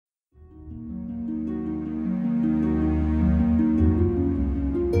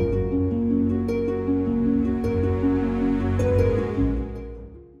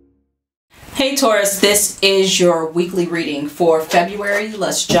Hey Taurus, this is your weekly reading for February.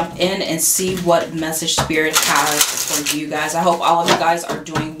 Let's jump in and see what message Spirit has for you guys. I hope all of you guys are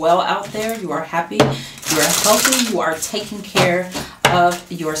doing well out there. You are happy, you are healthy, you are taking care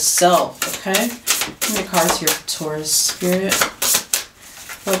of yourself, okay? Give me cards here for Taurus. Spirit,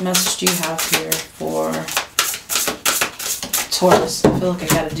 what message do you have here for Taurus? I feel like I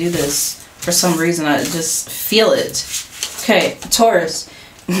gotta do this for some reason. I just feel it. Okay, Taurus.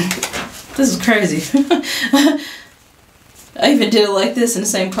 This is crazy. I even did it like this and the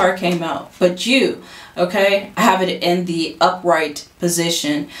same card came out. But you, okay, I have it in the upright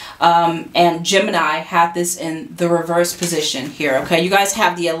position. And Gemini had this in the reverse position here, okay? You guys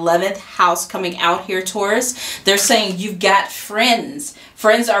have the 11th house coming out here, Taurus. They're saying you've got friends.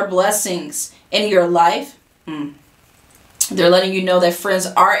 Friends are blessings in your life. They're letting you know that friends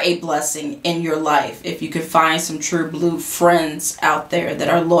are a blessing in your life. If you can find some true blue friends out there that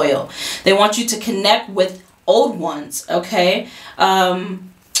are loyal. They want you to connect with old ones, okay?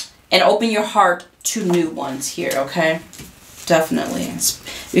 And open your heart to new ones here, okay? Definitely.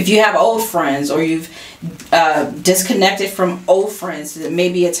 If you have old friends or you've disconnected from old friends, it may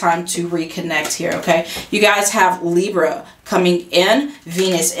be a time to reconnect here, okay? You guys have Libra coming in.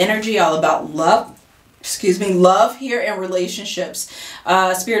 Venus energy, all about love. Love here in relationships.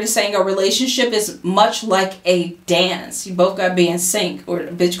 Spirit is saying a relationship is much like a dance. You both got to be in sync or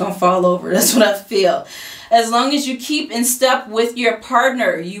the bitch gonna fall over. That's what I feel. As long as you keep in step with your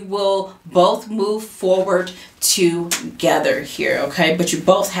partner, you will both move forward together here, okay? But you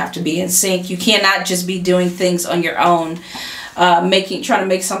both have to be in sync. You cannot just be doing things on your own. Trying to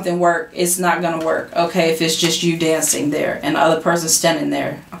make something work, it's not gonna work, okay, if it's just you dancing there and the other person standing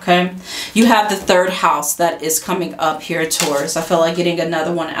there, okay? You have the 3rd house that is coming up here, Taurus. I feel like getting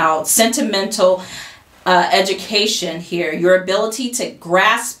another one out. Sentimental education here. Your ability to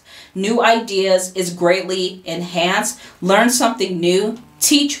grasp new ideas is greatly enhanced. Learn something new.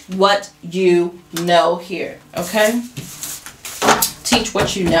 Teach what you know here, okay? Teach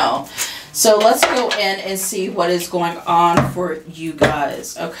what you know. So let's go in and see what is going on for you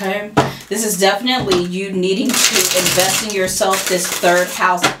guys, okay? This is definitely you needing to invest in yourself, this 3rd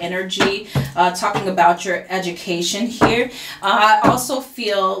house energy, talking about your education here. I also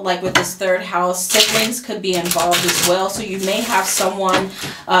feel like with this 3rd house, siblings could be involved as well. So you may have someone,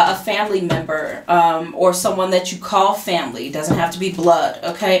 a family member, or someone that you call family. It doesn't have to be blood,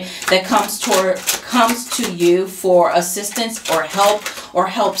 okay? That comes to you for assistance or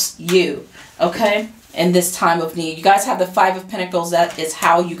helps you, okay, in this time of need. You guys have the 5 of Pentacles. That is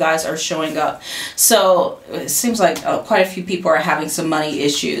how you guys are showing up. So it seems like quite a few people are having some money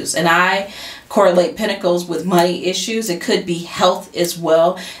issues, and I correlate Pentacles with money issues. It could be health as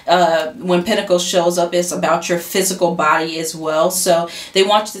well. When Pentacles shows up, it's about your physical body as well. So they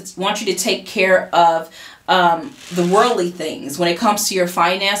want you to take care of the worldly things when it comes to your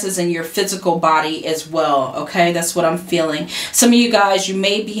finances and your physical body as well, okay? That's what I'm feeling. Some of you guys, you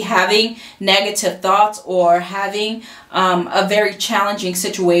may be having negative thoughts or having a very challenging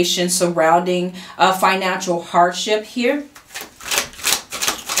situation surrounding financial hardship here,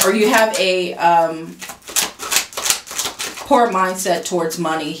 or you have a poor mindset towards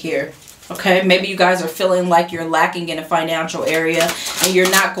money here. Okay, maybe you guys are feeling like you're lacking in a financial area and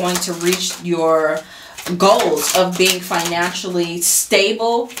you're not going to reach your goals of being financially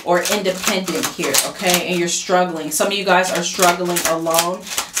stable or independent here, okay? And you're struggling. Some of you guys are struggling alone.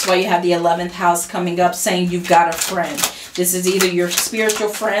 That's why you have the 11th house coming up saying you've got a friend. This is either your spiritual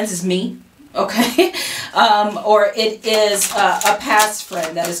friends, is me, okay? Or it is a past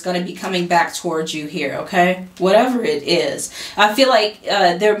friend that is going to be coming back towards you here, okay? Whatever it is. I feel like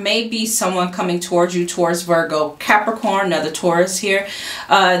there may be someone coming towards you, towards Virgo, Capricorn, another Taurus here,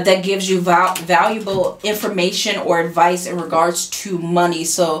 that gives you valuable information or advice in regards to money.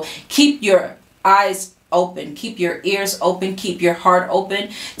 So keep your eyes open, keep your ears open, keep your heart open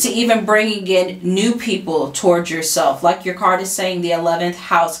to even bringing in new people towards yourself. Like your card is saying, the 11th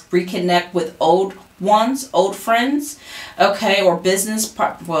house, reconnect with old ones, old friends, okay, or business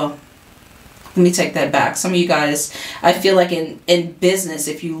well, let me take that back. Some of you guys, I feel like in business,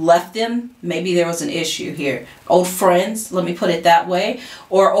 if you left them, maybe there was an issue here. Old friends, let me put it that way.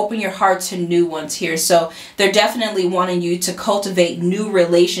 Or open your heart to new ones here. So they're definitely wanting you to cultivate new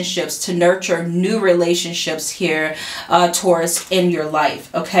relationships, to nurture new relationships here, Taurus, in your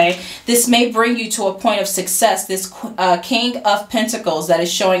life, okay? This may bring you to a point of success. This King of Pentacles that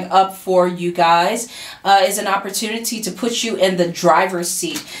is showing up for you guys is an opportunity to put you in the driver's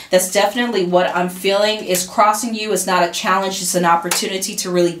seat. That's definitely what I'm feeling is crossing you. It's not a challenge. It's an opportunity to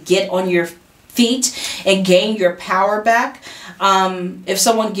really get on your feet and gain your power back. If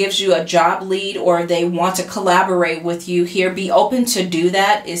someone gives you a job lead or they want to collaborate with you here, be open to do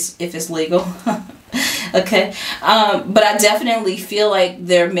that if it's legal. Okay. But I definitely feel like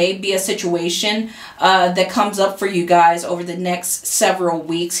there may be a situation that comes up for you guys over the next several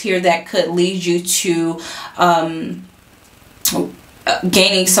weeks here that could lead you to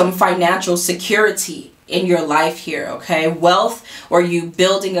gaining some financial security in your life here, okay? Wealth, or you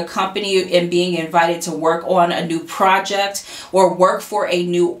building a company and being invited to work on a new project or work for a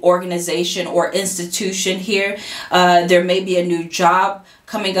new organization or institution here. There may be a new job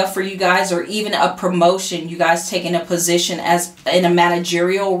coming up for you guys, or even a promotion, you guys taking a position as in a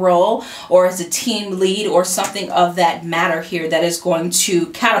managerial role or as a team lead or something of that matter here that is going to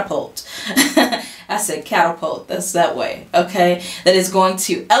catapult. I said catapult, that's that way, okay? That is going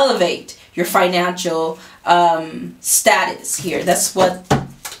to elevate your financial status here. That's what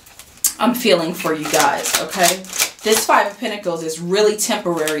I'm feeling for you guys, okay? This Five of Pentacles is really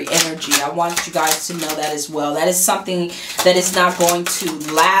temporary energy. I want you guys to know that as well. That is something that is not going to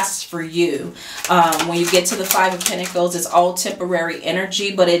last for you. When you get to the Five of Pentacles, it's all temporary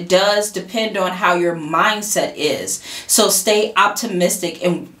energy, but it does depend on how your mindset is. So stay optimistic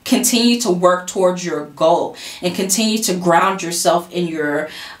and continue to work towards your goal and continue to ground yourself in your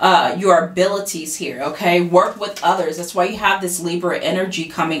abilities here, okay? Work with others. That's why you have this Libra energy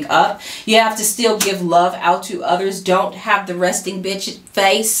coming up. You have to still give love out to others. Don't have the resting bitch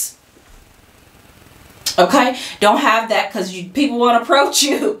face. Okay, don't have that because people want to approach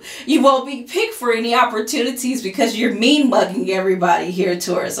you. You won't be picked for any opportunities because you're mean mugging everybody here,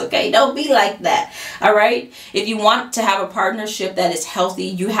 Taurus. Okay, don't be like that. All right, if you want to have a partnership that is healthy,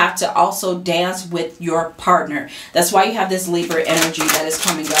 you have to also dance with your partner. That's why you have this Libra energy that is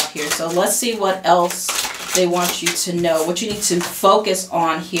coming up here. So let's see what else they want you to know, what you need to focus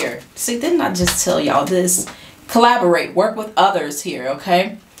on here. See, didn't I just tell y'all this? Collaborate, work with others here,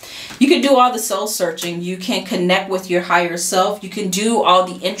 okay? You can do all the soul searching. You can connect with your higher self. You can do all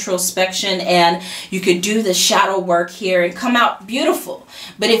the introspection and you can do the shadow work here and come out beautiful.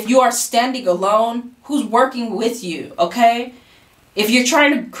 But if you are standing alone, who's working with you, okay? If you're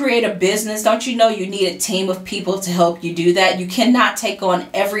trying to create a business, don't you know you need a team of people to help you do that? You cannot take on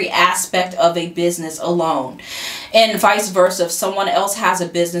every aspect of a business alone. And vice versa, if someone else has a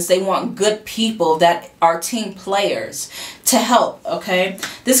business, they want good people that are team players to help, okay?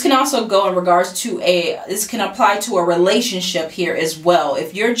 This can also go in regards to this can apply to a relationship here as well.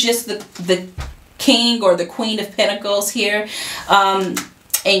 If you're just the king or the queen of pentacles here,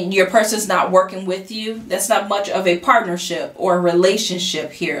 and your person's not working with you, that's not much of a partnership or a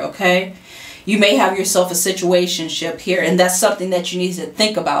relationship here, okay? You may have yourself a situationship here, and that's something that you need to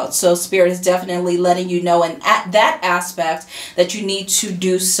think about. So Spirit is definitely letting you know in that aspect that you need to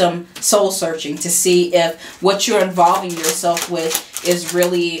do some soul searching to see if what you're involving yourself with is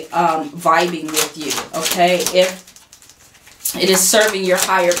really vibing with you, okay? If it is serving your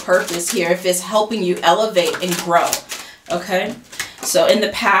higher purpose here, if it's helping you elevate and grow, okay? So in the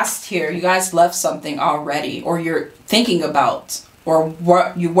past here, you guys left something already, or you're thinking about, or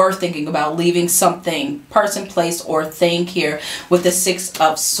you were thinking about leaving something, person, place, or thing here with the Six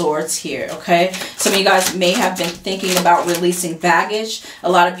of Swords here, okay? Some of you guys may have been thinking about releasing baggage.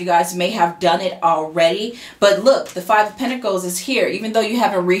 A lot of you guys may have done it already. But look, the Five of Pentacles is here. Even though you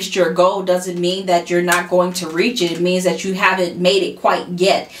haven't reached your goal, doesn't mean that you're not going to reach it. It means that you haven't made it quite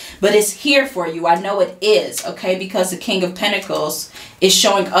yet. But it's here for you. I know it is, okay? Because the King of Pentacles is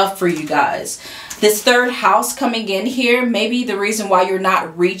showing up for you guys. This third house coming in here, maybe the reason why you're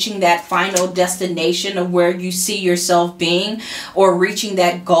not reaching that final destination of where you see yourself being or reaching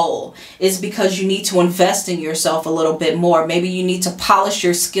that goal is because you need to invest in yourself a little bit more. Maybe you need to polish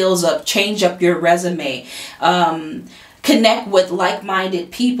your skills up, change up your resume, connect with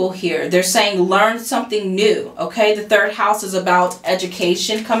like-minded people here. They're saying learn something new, okay? The third house is about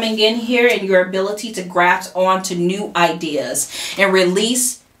education coming in here and your ability to grasp on to new ideas and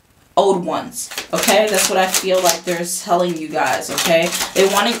release old ones, okay? That's what I feel like they're telling you guys, okay?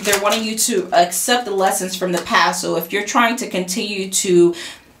 They're wanting you to accept the lessons from the past. So if you're trying to continue to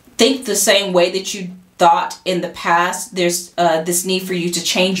think the same way that you thought in the past, there's this need for you to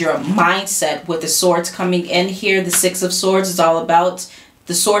change your mindset with the swords coming in here. The Six of Swords is all about,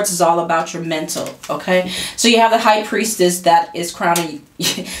 the swords is all about your mental, okay? So you have the High Priestess that is crowning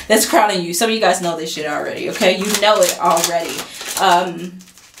you. That's crowning you. Some of you guys know this shit already, okay? You know it already.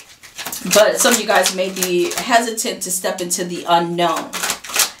 But some of you guys may be hesitant to step into the unknown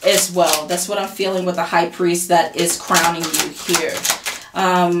as well. That's what I'm feeling with the High Priest that is crowning you here.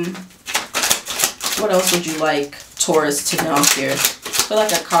 What else would you like Taurus to know here? I feel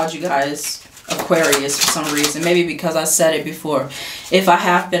like I called you guys a Aquarius for some reason. Maybe because I said it before. If I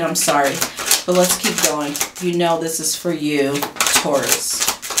have been, I'm sorry. But let's keep going. You know this is for you, Taurus.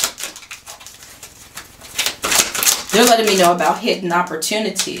 They're letting me know about hidden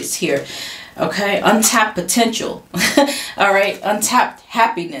opportunities here. Okay, untapped potential. All right, untapped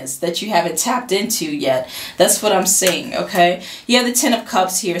happiness that you haven't tapped into yet. That's what I'm seeing. Okay, you have the 10 of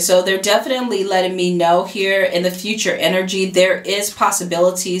Cups here, so they're definitely letting me know here in the future energy there is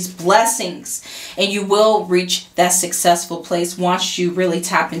possibilities, blessings, and you will reach that successful place once you really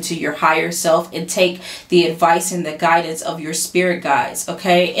tap into your higher self and take the advice and the guidance of your spirit guides.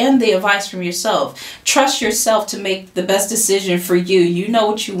 Okay, and the advice from yourself. Trust yourself to make the best decision for you. You know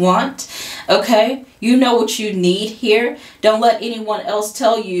what you want. Okay, you know what you need here. Don't let anyone else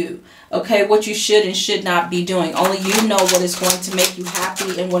tell you, okay, what you should and should not be doing. Only you know what is going to make you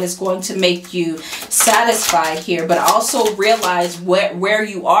happy and what is going to make you satisfied here. But also realize where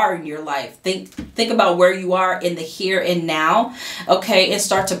you are in your life. Think about where you are in the here and now, okay, and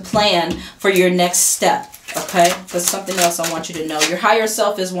start to plan for your next step, okay? That's something else I want you to know. Your higher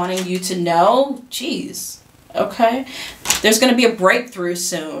self is wanting you to know, geez. Okay, there's going to be a breakthrough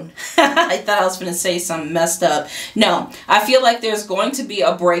soon. I thought I was going to say something messed up. No, I feel like there's going to be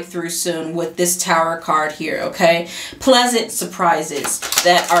a breakthrough soon with this Tower card here. Okay, pleasant surprises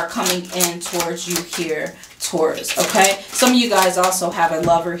that are coming in towards you here, Taurus. Okay, some of you guys also have a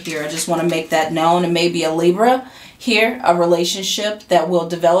lover here. I just want to make that known, and maybe a Libra here, a relationship that will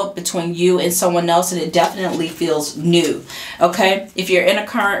develop between you and someone else, and it definitely feels new. Okay, if you're in a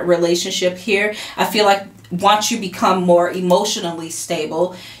current relationship here, I feel like once you become more emotionally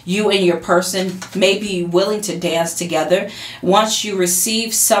stable, you and your person may be willing to dance together. Once you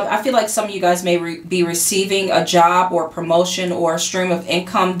receive some, I feel like some of you guys may be receiving a job or promotion or a stream of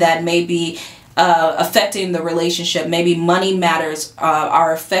income that may be affecting the relationship. Maybe money matters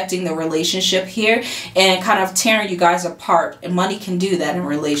are affecting the relationship here and kind of tearing you guys apart. And money can do that in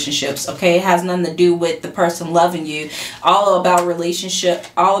relationships. Okay, it has nothing to do with the person loving you. All about relationship,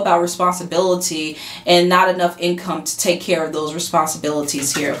 all about responsibility and not enough income to take care of those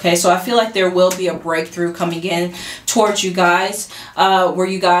responsibilities here. Okay, so I feel like there will be a breakthrough coming in towards you guys where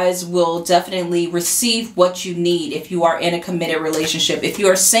you guys will definitely receive what you need if you are in a committed relationship. If you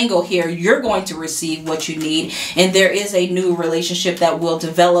are single here, you're going to receive what you need, and there is a new relationship that will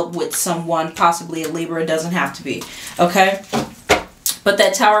develop with someone, possibly a Libra. It doesn't have to be, okay? But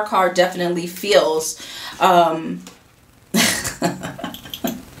that Tower card definitely feels I'm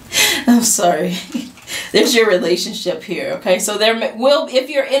sorry. There's your relationship here, okay? So there will, if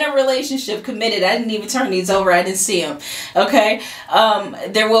you're in a relationship committed, I didn't even turn these over, I didn't see them, okay?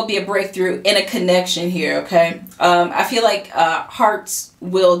 There will be a breakthrough in a connection here, okay? I feel like hearts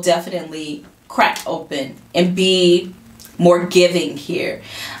will definitely crack open and be more giving here.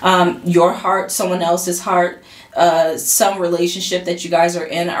 Your heart, someone else's heart, some relationship that you guys are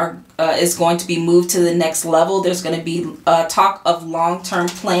in is going to be moved to the next level. There's going to be talk of long-term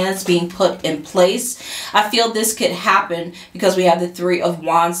plans being put in place. I feel this could happen because we have the 3 of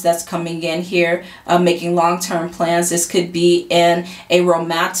Wands that's coming in here, making long-term plans. This could be in a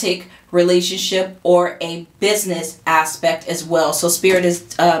romantic relationship or a business aspect as well. So spirit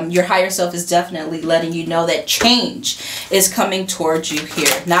is your higher self is definitely letting you know that change is coming towards you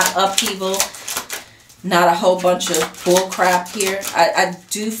here. Not upheaval, not a whole bunch of bull crap here. I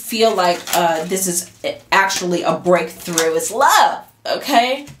do feel like this is actually a breakthrough. It's love,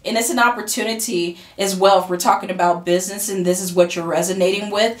 okay? And it's an opportunity as well if we're talking about business and this is what you're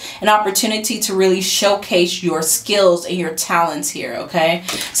resonating with. An opportunity to really showcase your skills and your talents here, okay?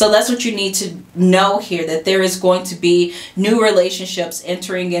 So that's what you need to know here, that there is going to be new relationships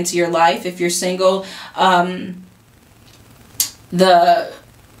entering into your life. If you're single, the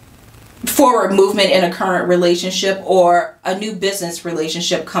forward movement in a current relationship or a new business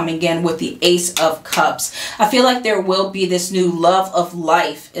relationship coming in with the Ace of Cups. I feel like there will be this new love of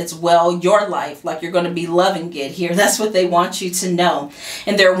life as well, your life, like you're going to be loving it here. That's what they want you to know.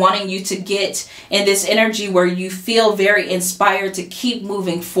 And they're wanting you to get in this energy where you feel very inspired to keep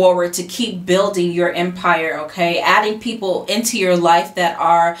moving forward, to keep building your empire, okay? Adding people into your life that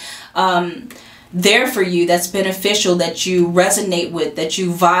are there for you, that's beneficial, that you resonate with, that you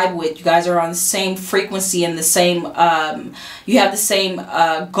vibe with. You guys are on the same frequency and the same you have the same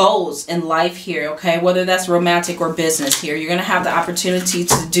goals in life here, okay? Whether that's romantic or business here, you're gonna have the opportunity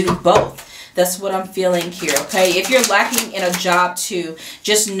to do both. That's what I'm feeling here, okay? If you're lacking in a job too,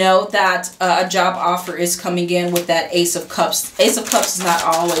 just know that a job offer is coming in with that Ace of Cups. Ace of Cups is not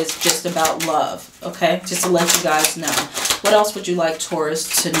always just about love, okay? Just to let you guys know. What else would you like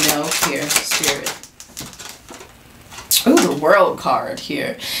Taurus to know here, Spirit? Ooh, the World card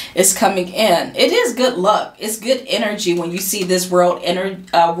here is coming in. It is good luck. It's good energy when you see this World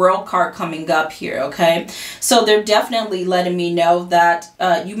card coming up here, okay? So they're definitely letting me know that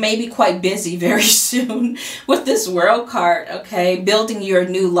you may be quite busy very soon with this World card, okay? Building your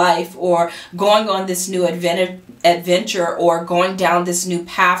new life or going on this new adventure or going down this new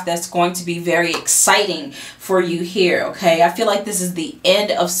path that's going to be very exciting for you here, okay? I feel like this is the end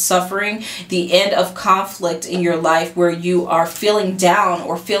of suffering, the end of conflict in your life where you are feeling down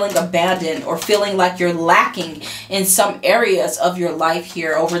or feeling abandoned or feeling like you're lacking in some areas of your life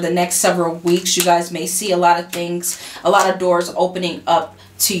here. Over the next several weeks, you guys may see a lot of things, a lot of doors opening up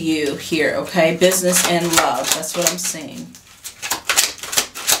to you here, okay? Business and love, that's what I'm seeing.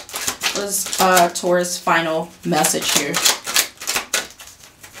 What is Taurus' final message here?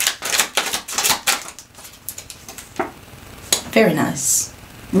 Very nice.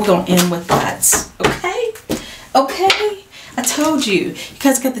 We're going to end with that. Okay? Okay? I told you. You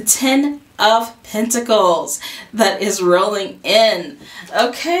guys got the 10 of Pentacles that is rolling in.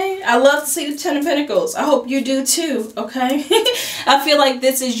 Okay? I love to see the 10 of Pentacles. I hope you do too. Okay? I feel like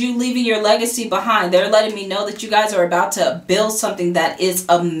this is you leaving your legacy behind. They're letting me know that you guys are about to build something that is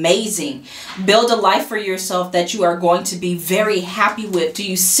amazing. Build a life for yourself that you are going to be very happy with. Do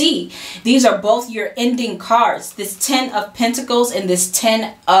you see? These are both your ending cards. This 10 of Pentacles and this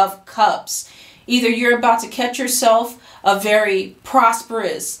 10 of Cups. Either you're about to catch yourself a very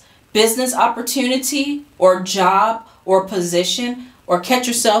prosperous business opportunity or job or position, or catch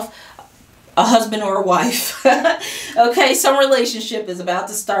yourself a husband or a wife. Okay, some relationship is about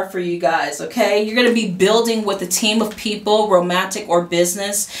to start for you guys. Okay, you're going to be building with a team of people, romantic or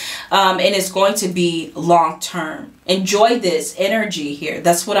business, and it's going to be long term. Enjoy this energy here.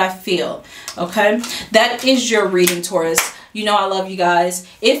 That's what I feel. Okay, that is your reading, Taurus. You know I love you guys.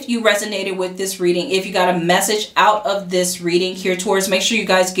 If you resonated with this reading, if you got a message out of this reading here, Taurus, make sure you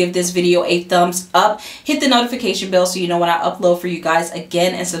guys give this video a thumbs up. Hit the notification bell so you know when I upload for you guys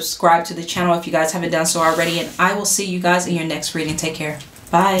again, and subscribe to the channel if you guys haven't done so already. And I will see you guys in your next reading. Take care.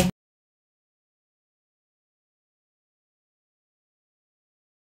 Bye.